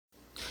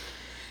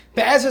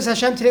Be'ezus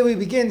Hashem, today we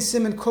begin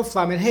Siman Kuf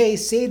Lamed Hey,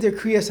 Seder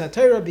Krias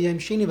Hatorah B'Yom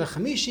Sheni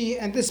V'Chamishi,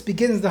 and this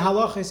begins the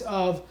halachas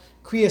of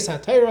Krias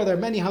Hatorah. There are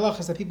many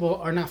halachas that people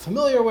are not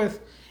familiar with,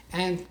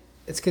 and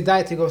it's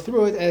kedai to go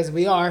through it as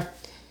we are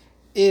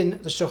in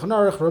the Shulchan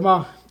Aruch,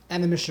 Ramah,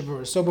 and the Mishnah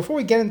Berurah. So before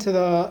we get into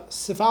the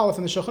Sif Aleph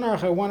and the Shulchan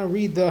Aruch, I want to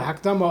read the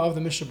Hakdama of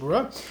the Mishnah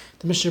Berurah.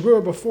 The Mishnah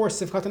Berurah before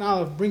Sif Katan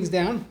Aleph brings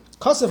down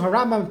Kasav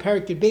HaRambam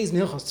Perik Yud Beis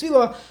Nilchos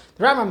Tefillah.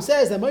 The Rambam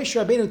says that Moshe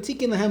Rabbeinu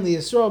tikin lahem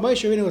liyisrael.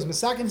 Moshe Rabbeinu was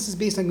masakin. This is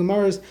based on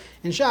Gemaras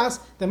and Shas.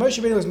 That Moshe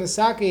Rabbeinu was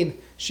masakin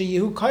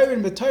sheyihu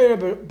kairin b'Torah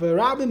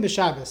b'Rabim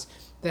b'Shabbos.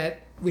 That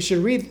we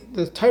should read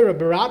the Torah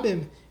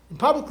b'Rabim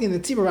publicly in the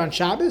tzibur on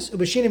Shabbos.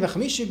 U'b'sheni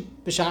v'chamishi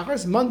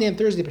b'Shachars, Monday and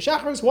Thursday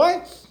b'Shachars.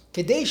 Why?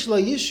 Kedei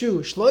shlo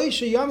yishu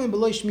shloisha yamim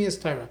b'lo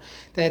shmiyas Torah.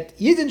 That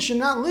Yidden should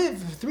not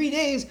live for 3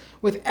 days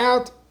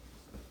without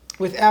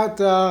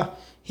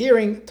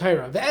hearing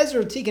Torah. The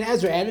Ezra Tikkun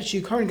Ezra added,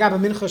 "Sheyikarin gaba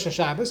mincha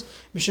Shabbos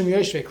mishum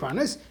yoshvei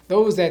kranas."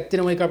 Those that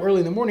didn't wake up early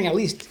in the morning, at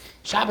least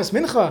Shabbos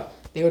mincha,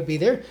 they would be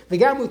there.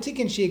 V'gamu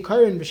Tikkun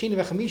sheyikarin b'sheni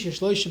v'chamisha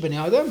shloisha b'nei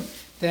adam,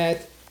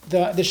 that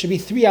there should be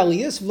 3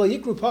 aliyahs. V'lo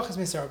yikru pachas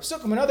misar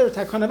psukim. Another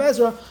takon of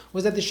Ezra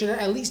was that there should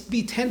at least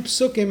be 10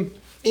 psukim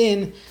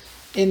in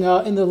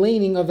the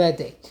laning of that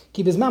day.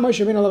 He added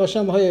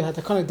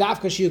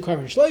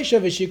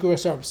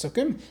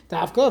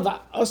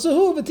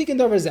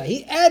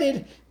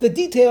the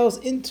details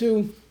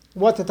into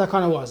what the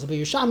takana was. That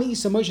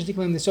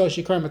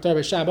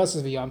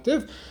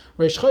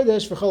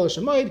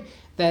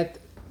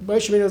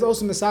Moshe Rabbeinu was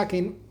also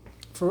masakin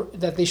for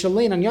that they should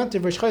lane on Yom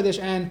Tov, Rosh Chodesh,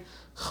 and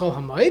Chol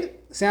Hamoed.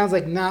 Sounds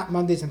like not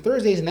Mondays and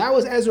Thursdays, and that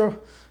was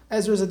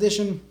Ezra's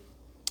addition.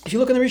 If you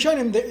look in the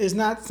Rishonim, it's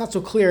not so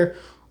clear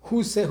who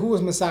was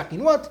masakin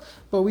what,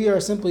 but we are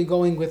simply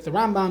going with the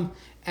Rambam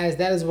as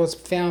that is what's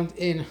found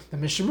in the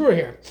Mishnah Berurah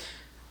here.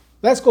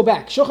 Let's go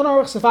back. Shulchan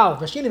Aruch Sefal,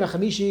 Vashini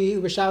v'Chamishi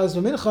v'Shabbos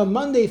v'Mincha,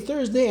 Monday,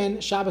 Thursday,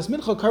 and Shabbos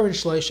Mincha Karin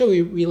Shloisha.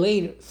 We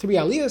relayed 3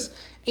 aliyahs.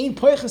 Ein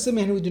poichasim,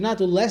 and we do not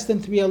do less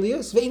than 3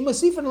 aliyahs. Ve'in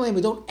masifan aleim,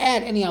 we don't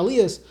add any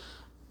aliyahs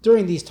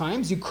during these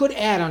times. You could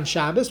add on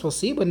Shabbos, we'll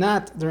see, but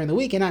not during the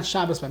week, and not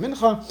Shabbos by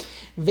Mincha.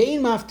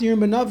 Ve'in maftirim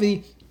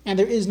b'Navi, and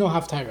there is no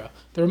haftarah.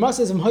 The Ramah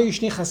says, if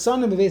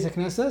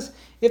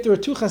there were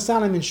 2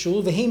 chasanim in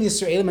shul, v'heim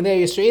Yisraelim, and they're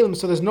Yisraelim,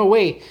 so there's no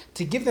way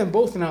to give them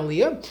both an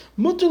aliyah.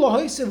 Mutar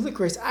lahoisev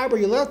likris aber,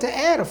 you're allowed to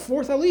add a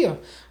 4th aliyah.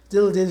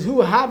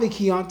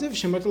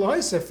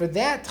 For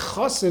that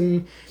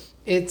chasan,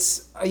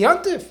 it's a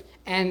yantif,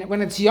 and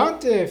when it's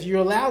yantif, you're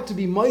allowed to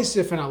be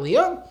moisef an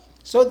aliyah.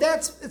 So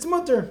it's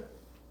mutar.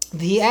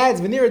 He adds,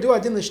 v'niradu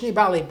adin l'shnei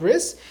balei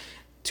bris,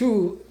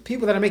 2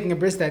 people that are making a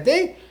bris that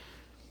day.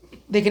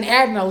 They can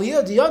add an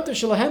aliyah. The yontif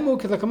shalahemu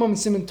k'lakamam in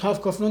Siman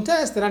Tav Kof Nun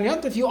Tes, that on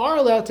yontif you are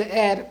allowed to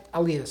add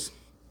aliyahs.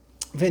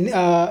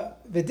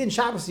 V'din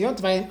Shabbos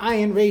yontif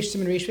ayin reish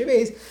Siman reish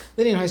beis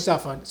l'din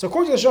haysafan. So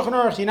according to the Shulchan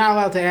Aruch, you're not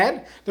allowed to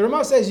add. The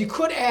Ramah says you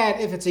could add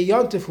if it's a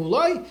yontif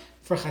hulai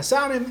for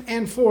chasanim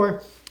and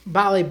for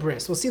balei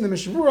bris. We'll see in the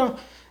Mishnah Berurah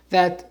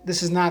that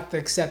this is not the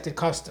accepted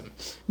custom.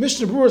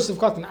 Mishnah Berurah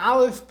Sivkatan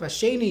Aleph,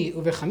 Basheni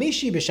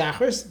Uvechamishi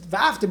B'Shachris,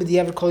 V'after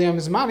B'diavad Kol Yom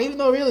Zman, even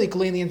though really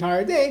clean the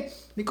entire day,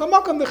 Mikol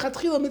Makam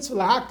L'Chatchila Mitzvah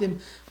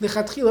L'Haktim,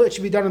 L'Chatchila it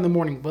should be done in the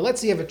morning. But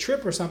let's say you have a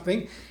trip or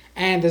something,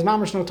 and there's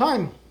mamash no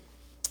time.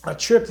 A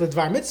trip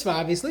L'Dvar Mitzvah,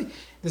 obviously,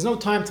 there's no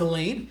time to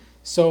lane,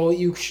 so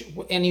you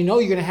know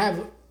you're going to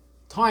have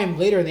time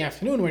later in the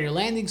afternoon when you're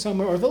landing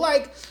somewhere or the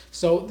like,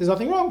 so there's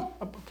nothing wrong.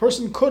 A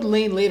person could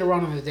lane later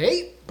on in the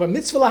day, but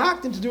mitzvah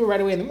lahaktim to do it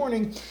right away in the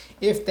morning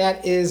if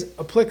that is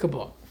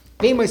applicable.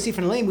 We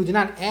do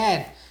not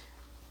add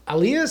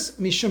aliyahs,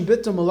 mishum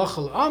bitul malacha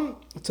l'am,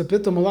 it's a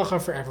bitul malacha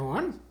for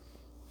everyone.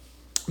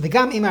 And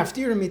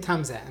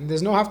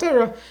there's no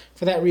haftarah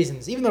for that reason.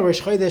 Even though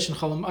Rosh Chodesh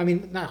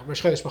and not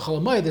Rosh Chodesh but Chol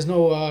Hamoed,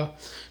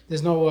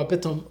 there's no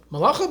bitul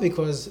malacha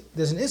because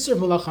there's an isser of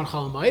malacha on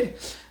Chol Hamoed.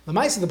 The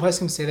Maisa the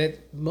Poskim say that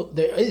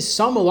there is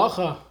some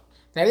malacha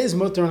that is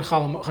mutar on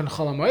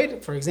Chol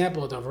Hamoed. For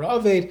example, Davar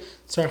Aved,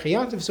 Tzarech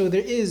Yantiv. So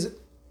there is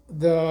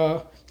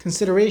the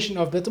consideration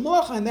of bitul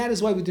malacha, and that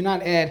is why we do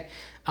not add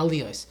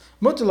aliyahs.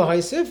 Mutar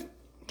lahaisiv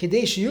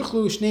kedei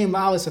sheyuchlu shneim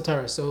la'alis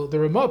hatorah. So the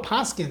Ramah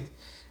paskin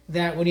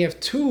that when you have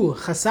 2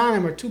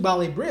 chasanim or 2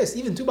 balei bris,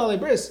 even 2 balei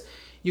bris,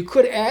 you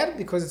could add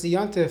because it's a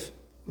yantif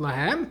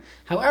lahem.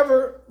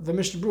 However, the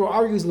Mishnah Berurah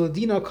argues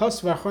ladina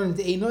kos v'achron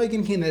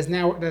de'enoigin kin that is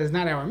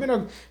not our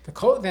minhag.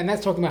 Then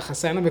that's talking about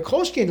chasanim. The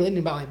kolshkein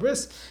l'inin balei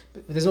bris.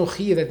 There's no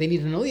chiyuv that they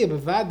need an aliyah.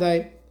 But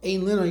vaday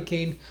ein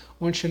linoikin,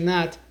 one should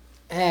not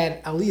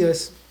add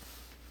aliyahs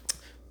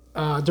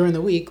during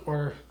the week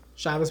or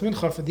Shabbos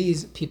mincha for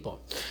these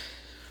people.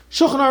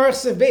 Shulchan Aruch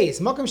Seif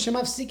Beis Makam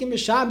shemafsikim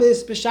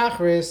b'Shabbos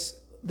b'Shachris.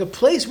 The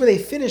place where they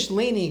finished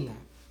laning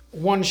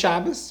one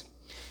Shabbos,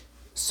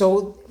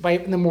 so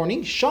in the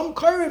morning, Sham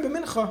Kairi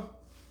b'Mincha,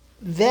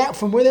 that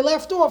from where they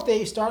left off,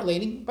 they start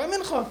laning by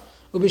Mincha.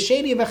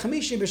 Ub'Sheni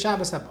v'Chamishi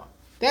b'Shabbos haba.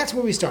 That's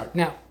where we start.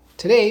 Now,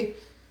 today,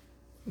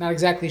 not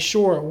exactly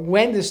sure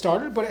when this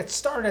started, but it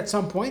started at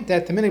some point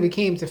that the minute we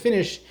came to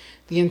finish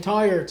the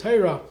entire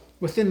Torah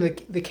within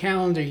the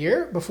calendar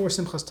year before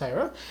Simchas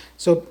Torah.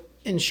 So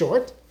in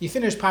short, you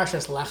finish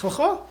Parshas Lech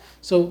Lecha.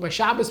 So by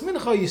Shabbos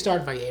Mincha, you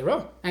start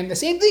Vayera. And the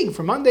same thing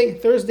for Monday,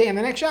 Thursday, and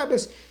the next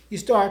Shabbos, you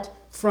start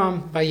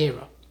from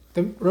Vayera.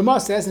 The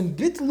Ramah says, in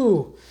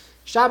Bitlu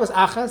Shabbos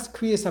Achas,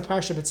 Krias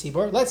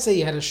Hatorah. Let's say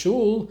you had a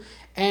shul,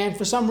 and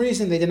for some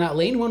reason they did not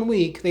lane 1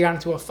 week, they got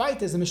into a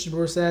fight, as the Mishnah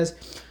Berurah says.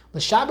 The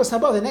Shabbos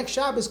Haba, the next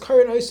Shabbos,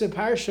 Karin Oisa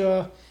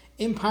Parsha,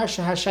 in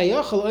Parsha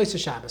Hashayach Oisa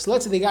Shabbos.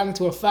 Let's say they got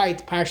into a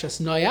fight,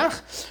 Parshas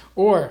Noach,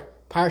 or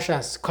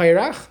Parshas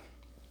Kairach.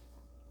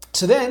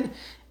 So then,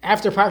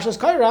 after Parshas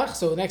Kairach,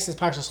 so next is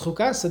Parshas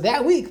Chukas, so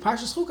that week,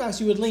 Parshas Chukas,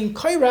 you would lane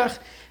Kairach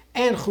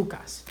and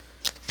Chukas.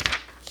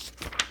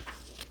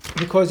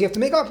 Because you have to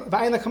make up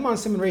Va'ayla Kaman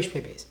Siman Reish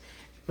Pebes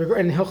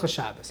in Hilchas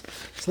Shabbos.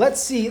 So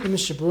let's see the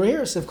Mishnah Berurah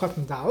here, Seif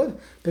Katan Daled.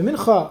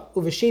 B'mincha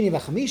uv'sheni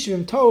v'chamish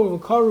v'mtov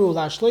v'karu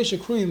la'shloisha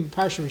kruim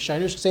parsha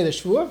rishaynu say the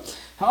shvua.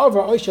 However,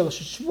 oishel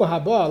shvua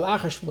haba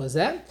l'achar shvua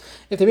zeh.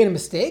 If they made a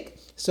mistake,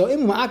 so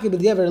im ma'akev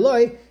b'diaver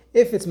loy.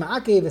 If it's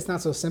ma'akev, it's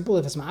not so simple.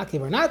 If it's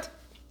ma'akev or not.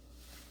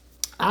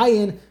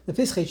 Ayin the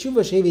Pischei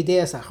Tshuva shevi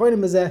deas achronim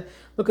b'zeh.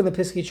 Look at the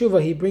Pischei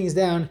Tshuva. He brings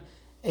down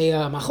a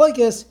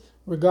machlokes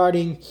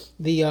regarding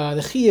the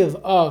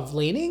chiyuv of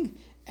laning,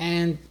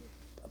 and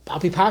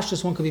Alpi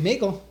parshios one could be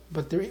megal,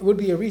 but there would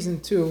be a reason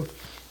to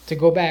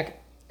go back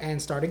and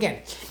start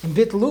again. In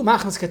Bitlu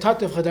machnas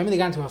ketatuv chadam, they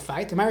got into a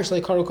fight. The marriage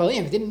like karu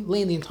kalim, they didn't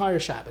lane the entire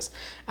Shabbos.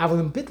 Avol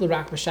in Bitlu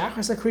rak b'shachar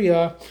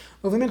sakriya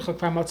over mincha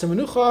k'parmatza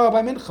menucha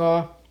by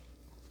mincha.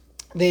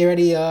 They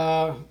already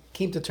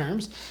came to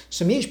terms.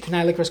 Shemish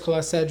Pnai Likras Kol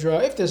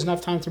Sedra. If there's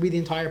enough time to read the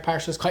entire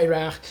Parshas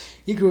Kairach,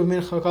 Yikru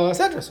Mincha Kol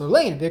Sedra. So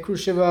lane Bikru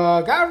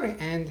Shiva Gavri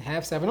and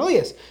have 7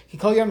 Oliyas. He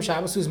called Yom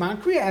Shabbos Uzman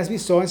Kriya, as we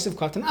saw in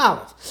Sivkot and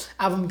Aleph.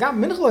 Avam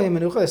Gam Mincha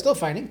Menucha. They're still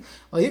fighting.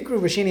 Well, Yikru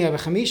V'Sheni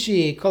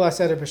V'Chamishi Kol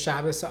Sedra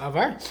B'Shabbos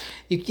Avar.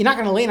 You're not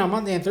going to lane on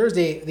Monday and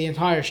Thursday the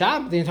entire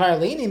Shabbos, the entire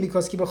laning,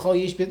 because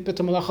Kibachol Yish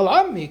B'Tum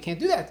Lachalam. You can't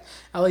do that.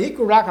 Al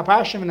Yikru Rak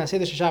Aparshim and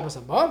Aseder Shabbos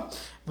Abba.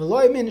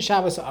 V'Loy Min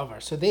Shabbos Avar.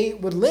 So they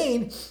would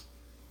lane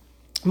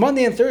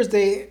Monday and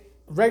Thursday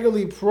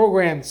regularly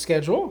programmed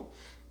schedule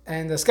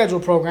and the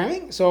scheduled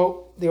programming.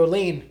 So they were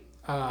laying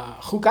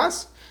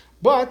chukas,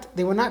 but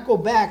they would not go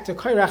back to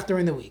kairach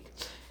during the week.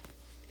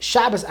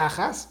 Shabbos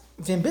achas,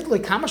 v'im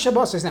bitlei kama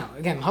Shabbos. Now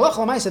again, halacha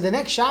l'maisa, the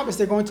next Shabbos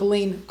they're going to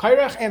lane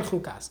kairach and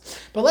chukas.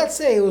 But let's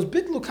say it was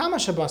bitlu kama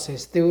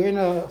Shabbos. They were in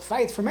a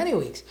fight for many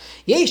weeks.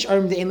 Yesh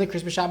arim the ein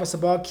likris b'Shabbos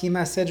haba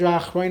kima sedra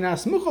achroina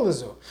smucha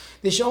lezu.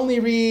 They should only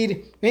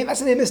read. Let's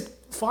say they missed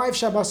 5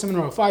 Shabbos in a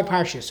row, 5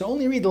 parshios. So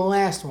only read the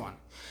last one,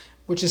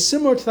 which is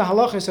similar to the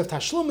halachas of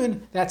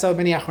Tashlumin. That's how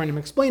many achronim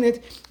explain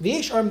it.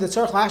 V'yesh arm the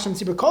tzarich lasham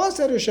tzibur kol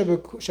haseder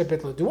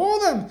shebitlu. Do all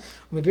of them.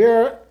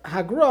 Mebir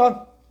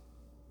hagra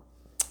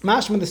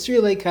mashma the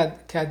srilei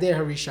kader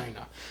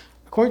harishayna.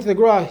 According to the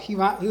Gra, he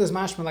was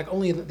mashma like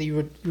only that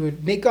you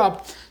would make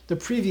up the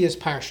previous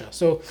parsha.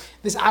 So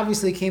this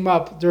obviously came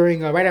up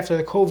during right after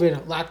the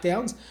COVID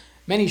lockdowns.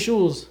 Many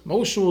shuls,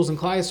 most shuls in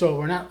Krias Hatorah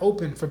were not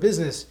open for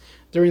business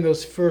during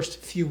those first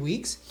few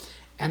weeks.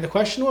 And the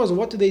question was,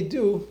 what do they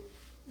do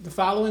the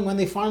following when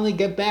they finally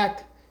get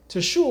back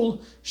to shul?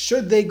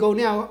 Should they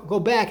go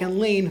back and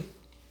lane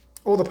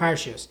all the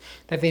parshios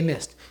that they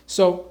missed?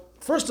 So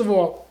first of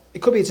all,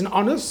 it could be it's an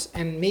anus,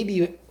 and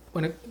maybe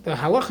when the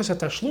halachas at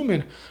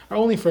tashlumin are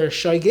only for a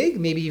shaygig,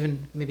 maybe a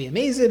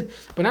mazid,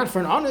 but not for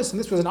an anus. And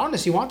this was an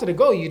anus, you wanted to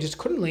go, you just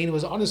couldn't lane. It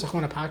was anus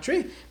achona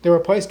patri. There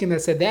were poskim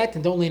that said that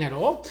and don't lane at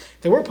all.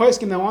 There were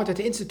poskim that wanted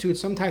to institute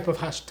some type of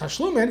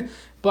tashlumin,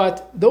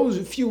 but those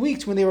few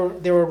weeks when they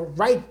were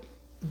right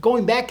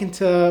going back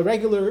into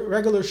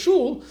regular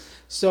shul,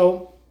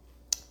 so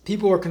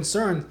people were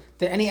concerned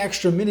that any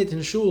extra minute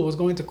in shul was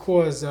going to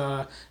cause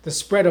the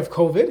spread of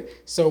COVID.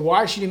 So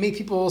why should you make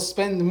people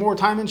spend more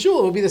time in shul?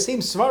 It would be the same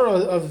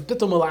svara of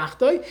bitul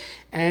malachtoi,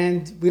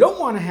 and we don't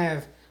want to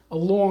have a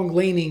long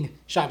laning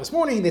Shabbos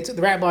morning. The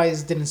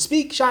rabbis didn't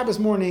speak Shabbos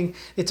morning.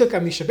 They took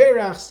a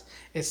mishaberachs.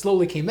 It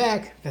slowly came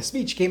back. The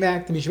speech came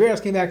back. The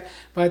mishaberachs came back.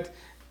 But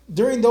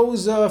during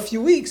those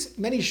few weeks,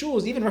 many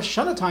shuls, even Rosh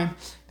Hashanah time,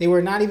 they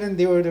were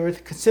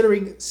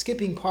considering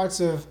skipping parts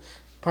of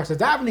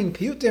davening,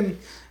 piyutim,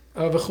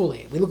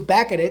 v'chulei. We look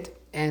back at it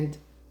and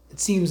it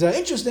seems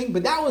interesting,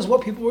 but that was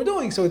what people were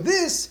doing. So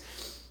this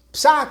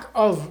psak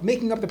of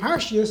making up the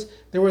parshios,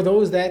 there were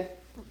those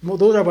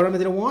rabbanim that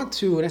didn't want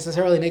to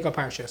necessarily make up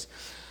parshios.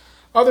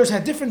 Others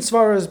had different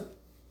svaras.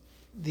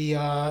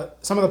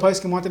 Some of the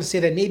poskim wanted to say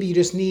that maybe you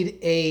just need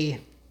a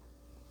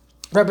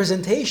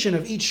representation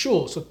of each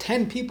shul. So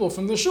 10 people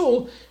from the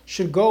shul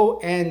should go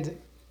and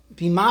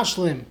be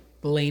mashlim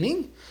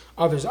laning.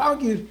 Others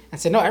argued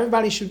and said, no,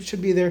 everybody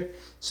should be there.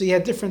 So you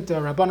had different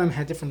rabbanim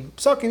had different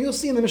psakim. You'll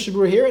see in the Mishnah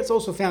Berurah here. It's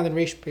also found in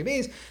Reish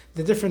Pebez,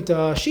 the different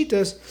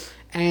shitas.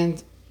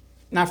 And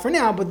not for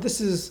now, but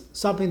this is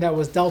something that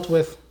was dealt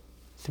with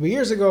 3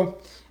 years ago,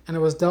 and it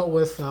was dealt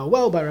with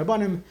well by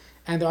rabbanim.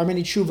 And there are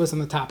many tshuvas on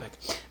the topic.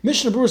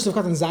 Mishnah Berurah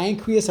Sivkot and Zayin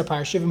Krias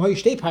Hatorah Shivim Hoy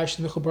Shtei Parshas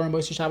Mechubarim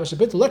Moshe Shabbos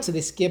Shabbat. Let's say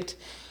they skipped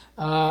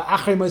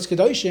Achrei Moshe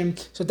Kedoshim.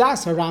 So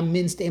das haram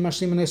minst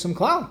eimashlim nesum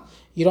klal.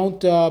 you don't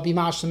be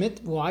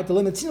mashlamit. Why? The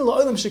limit.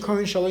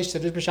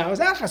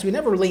 We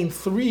never lane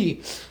 3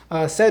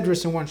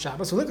 sedrus in one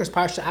Shabbos. So likas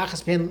parsha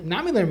achas ben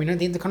nami lermina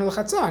the kanal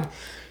chatzan.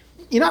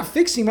 You're not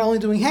fixing by only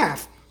doing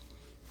half.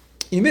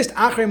 You missed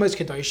Achrei Mos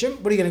Kedoshim.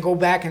 What are you going to go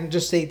back and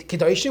just say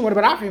Kedoshim? What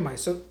about Achrei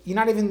Mos? So you're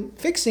not even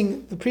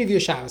fixing the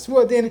previous Shabbos.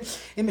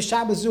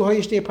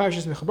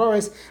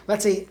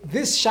 Let's say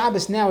this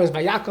Shabbos now is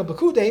Vayaka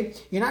Bakude.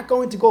 You're not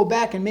going to go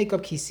back and make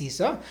up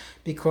Kisisa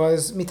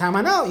because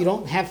Mitamanal, you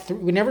don't have.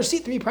 We never see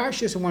 3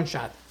 parshios in one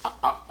shot.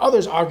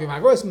 Others argue. You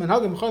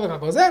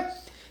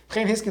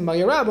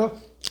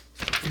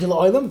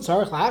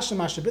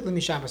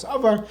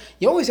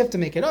always have to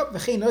make it up. Now,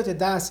 yesh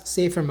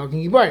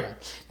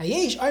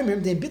aymer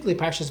den bitli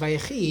parshas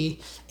vayechi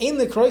ein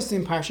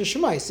lekroisim parshas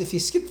shemais. If you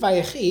skip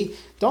vayechi,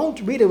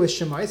 don't read it with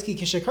shemais. Ki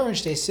kishakaron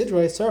shtei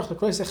sidra tzarich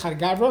lekrois echad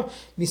gavra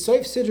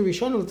misoif sidra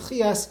rishon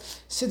l'tchias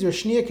sidra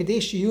shnia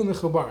kadesh yiyu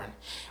mechubaran.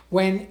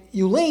 When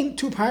you lane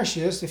 2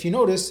 parshios, if you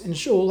notice in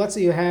shul, let's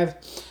say you have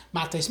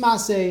matais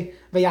maseh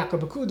vayaka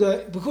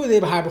bekude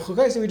bahar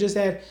b'chukais that we just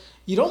had,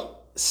 you don't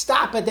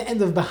stop at the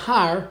end of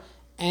Bahar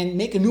and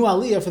make a new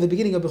aliyah for the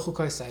beginning of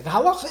B'chukaisai. The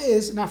halacha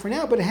is, not for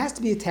now, but it has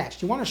to be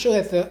attached. You want to show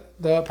that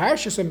the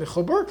parshios are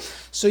mechubar,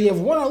 so you have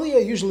one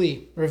aliyah,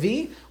 usually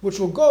Ravi, which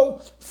will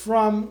go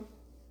from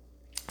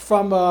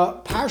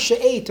Parsha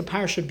A to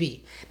Parsha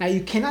B. Now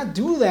you cannot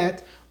do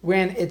that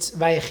when it's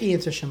Vayechi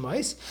into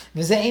Shemais.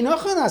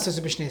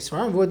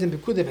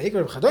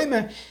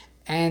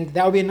 And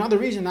that would be another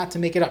reason not to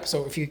make it up.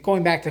 So if you're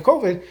going back to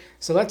COVID,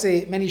 so let's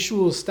say many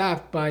shuls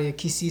stopped by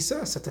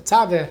Kisisa, so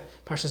Tatzave,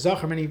 Parsha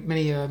Zachar, many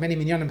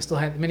minyanim still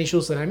had, many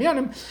shuls still had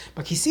minyanim,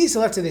 but Kisisa,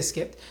 let's say they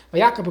skipped.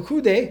 Vayaka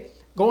B'kude,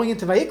 going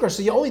into Vayikra,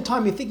 so the only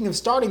time you're thinking of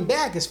starting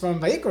back is from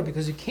Vayikra,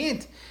 because you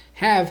can't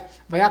have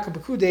Vayaka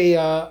B'kude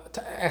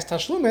as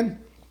Tashlumin,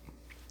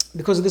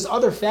 because of this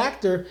other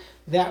factor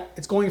that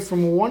it's going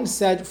from one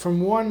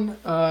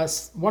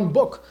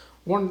book,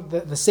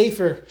 the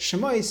sefer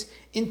Shemais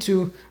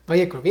into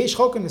Vayikra.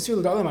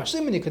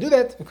 And you could do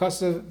that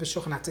because of the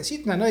Shulchan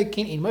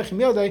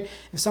Aruch.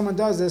 If someone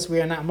does this, we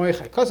are not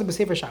moichay. Because of the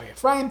sefer Shari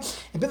Ephraim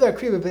and Bidlar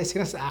Kriya b'Beis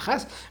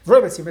Achas,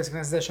 V'Robet Beis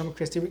Knesset Shom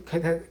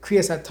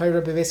Krias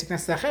Hatorah b'Beis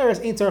Knesset Acheres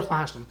Ein Tzarich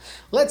Lahashlim.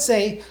 Let's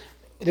say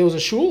there was a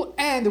shul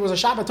and there was a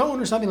Shabbaton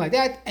or something like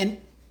that, and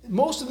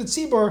most of the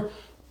tzibur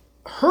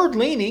heard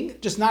laning,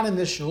 just not in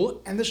this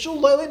shul, and the shul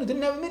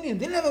didn't have a minyan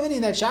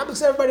that Shabbos,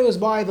 because everybody was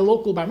by the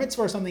local bar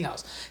mitzvah or something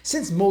else.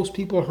 Since most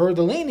people heard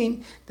the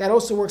laning, that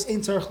also works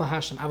in tzarich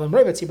lahashim. Avam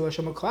revet tzibur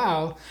l'shem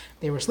klal,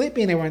 they were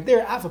sleeping, they weren't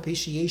there. Afa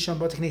pishi yesham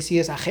bat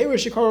knesiyas acheru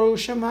shikaru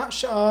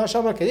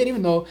shabbat.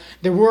 Even though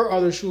there were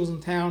other shuls in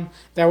town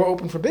that were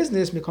open for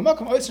business,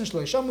 mikomakom oitzin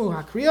shlo yeshamu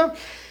hakriya.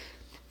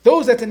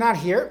 Those that did not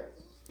hear,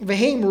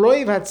 veheim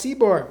roiv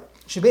hatzibur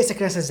shebeis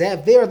haknesses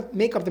zev, they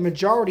make up the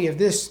majority of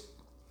this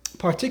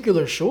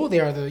particular shul.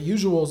 They are the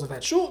usuals of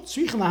that shul.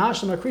 You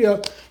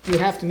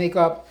have to make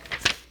up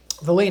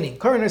the laning.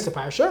 Current is the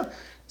parsha.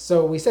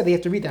 So we said they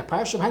have to read that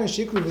parsha.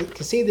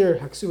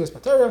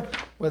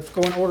 Let's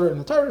go in order in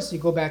the Torah. So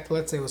you go back to,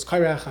 let's say it was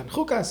Karech and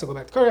Chukas. So go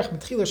back to Karech.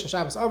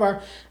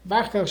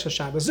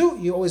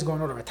 You always go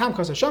in order.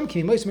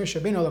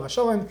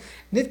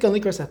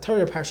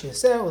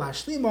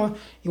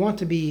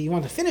 You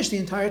want to finish the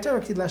entire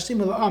Torah.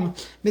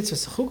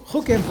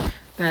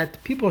 That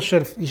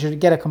you should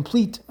get a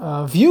complete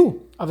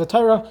view of the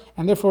Torah,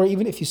 and therefore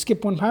even if you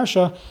skip one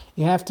parsha,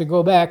 you have to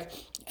go back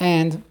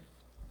and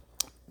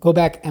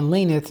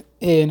lane it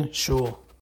in shul.